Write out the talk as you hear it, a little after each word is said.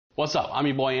What's up? I'm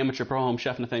your boy, Amateur Pro Home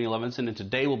Chef Nathanael Levinson, and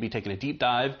today we'll be taking a deep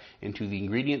dive into the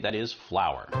ingredient that is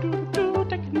flour.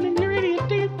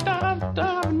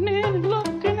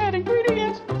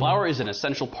 Flour is an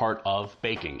essential part of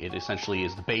baking. It essentially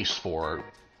is the base for,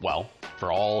 well,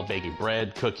 for all baking,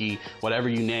 bread, cookie, whatever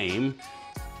you name.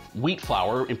 Wheat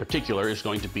flour in particular is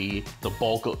going to be the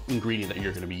bulk ingredient that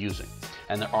you're going to be using.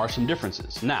 And there are some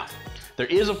differences. Now, there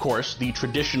is, of course, the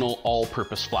traditional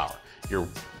all-purpose flour. Your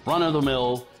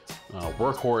run-of-the-mill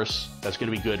workhorse that's going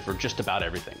to be good for just about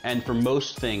everything. And for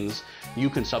most things, you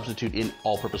can substitute in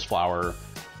all-purpose flour.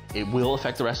 It will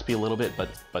affect the recipe a little bit,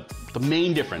 but the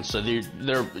main difference, so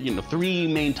there are three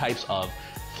main types of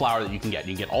flour that you can get.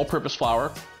 You can get all-purpose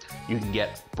flour, you can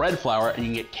get bread flour, and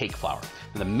you can get cake flour.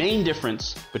 And the main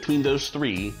difference between those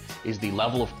three is the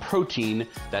level of protein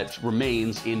that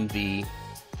remains in the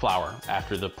flour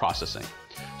after the processing.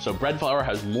 So bread flour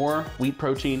has more wheat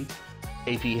protein,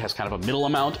 AP has kind of a middle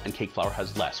amount, and cake flour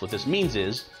has less. What this means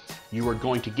is you are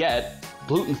going to get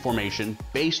gluten formation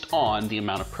based on the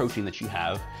amount of protein that you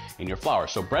have in your flour.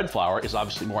 So bread flour is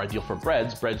obviously more ideal for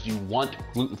breads. Breads, you want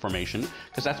gluten formation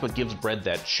because that's what gives bread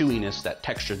that chewiness, that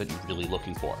texture that you're really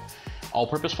looking for.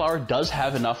 All-purpose flour does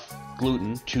have enough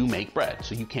gluten to make bread,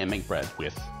 so you can make bread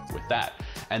with that.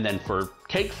 And then for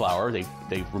cake flour, they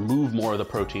remove more of the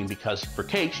protein because for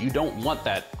cakes, you don't want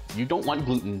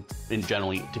gluten in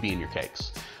generally to be in your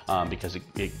cakes because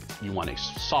you want a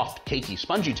soft, cakey,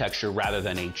 spongy texture rather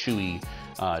than a chewy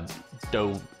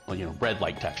dough,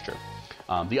 bread-like texture.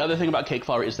 The other thing about cake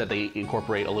flour is that they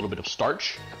incorporate a little bit of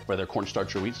starch, whether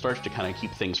cornstarch or wheat starch, to kind of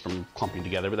keep things from clumping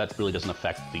together, but that really doesn't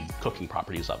affect the cooking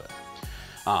properties of it.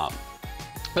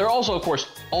 There are also, of course,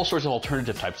 all sorts of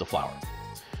alternative types of flour.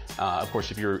 Of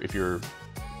course, if you're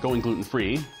going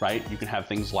gluten-free, right, you can have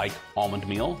things like almond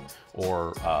meal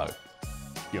or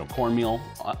cornmeal.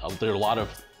 There are a lot of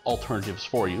alternatives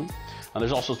for you.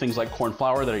 There's also things like corn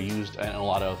flour that are used in a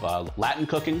lot of Latin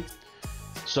cooking.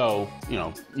 So,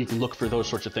 you can look for those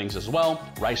sorts of things as well.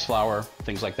 Rice flour,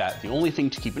 things like that. The only thing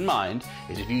to keep in mind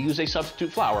is if you use a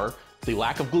substitute flour, the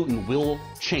lack of gluten will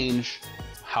change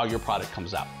how your product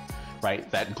comes out, right?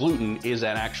 That gluten is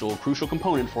an actual crucial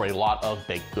component for a lot of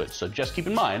baked goods. So just keep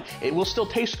in mind, it will still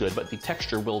taste good, but the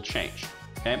texture will change,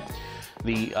 okay?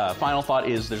 The final thought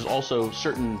is there's also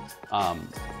certain,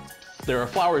 there are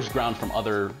flours ground from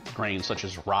other grains such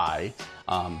as rye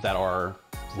that are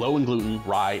low in gluten,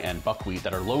 rye and buckwheat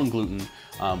that are low in gluten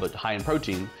but high in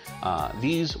protein.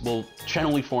 These will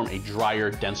generally form a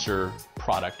drier, denser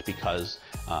product because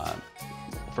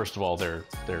first of all, they're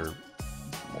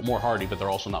more hardy, but they're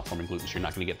also not forming gluten, so you're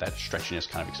not going to get that stretchiness,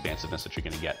 kind of expansiveness that you're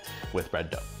going to get with bread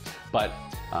dough. But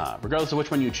regardless of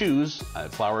which one you choose,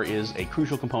 flour is a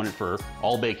crucial component for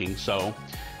all baking. So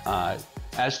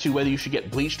as to whether you should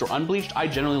get bleached or unbleached, I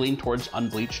generally lean towards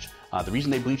unbleached. The reason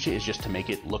they bleach it is just to make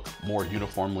it look more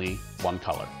uniformly one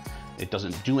color. It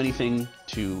doesn't do anything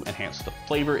to enhance the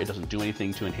flavor. It doesn't do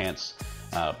anything to enhance,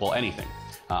 anything.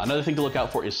 Another thing to look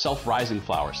out for is self-rising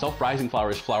flour. Self-rising flour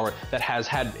is flour that has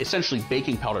had essentially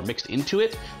baking powder mixed into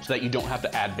it so that you don't have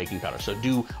to add baking powder. So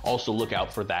do also look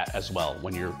out for that as well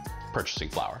when you're purchasing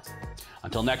flour.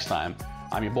 Until next time,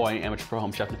 I'm your boy, Amateur Pro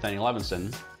Home Chef Nathanael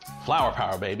Levinson. Flour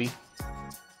power, baby.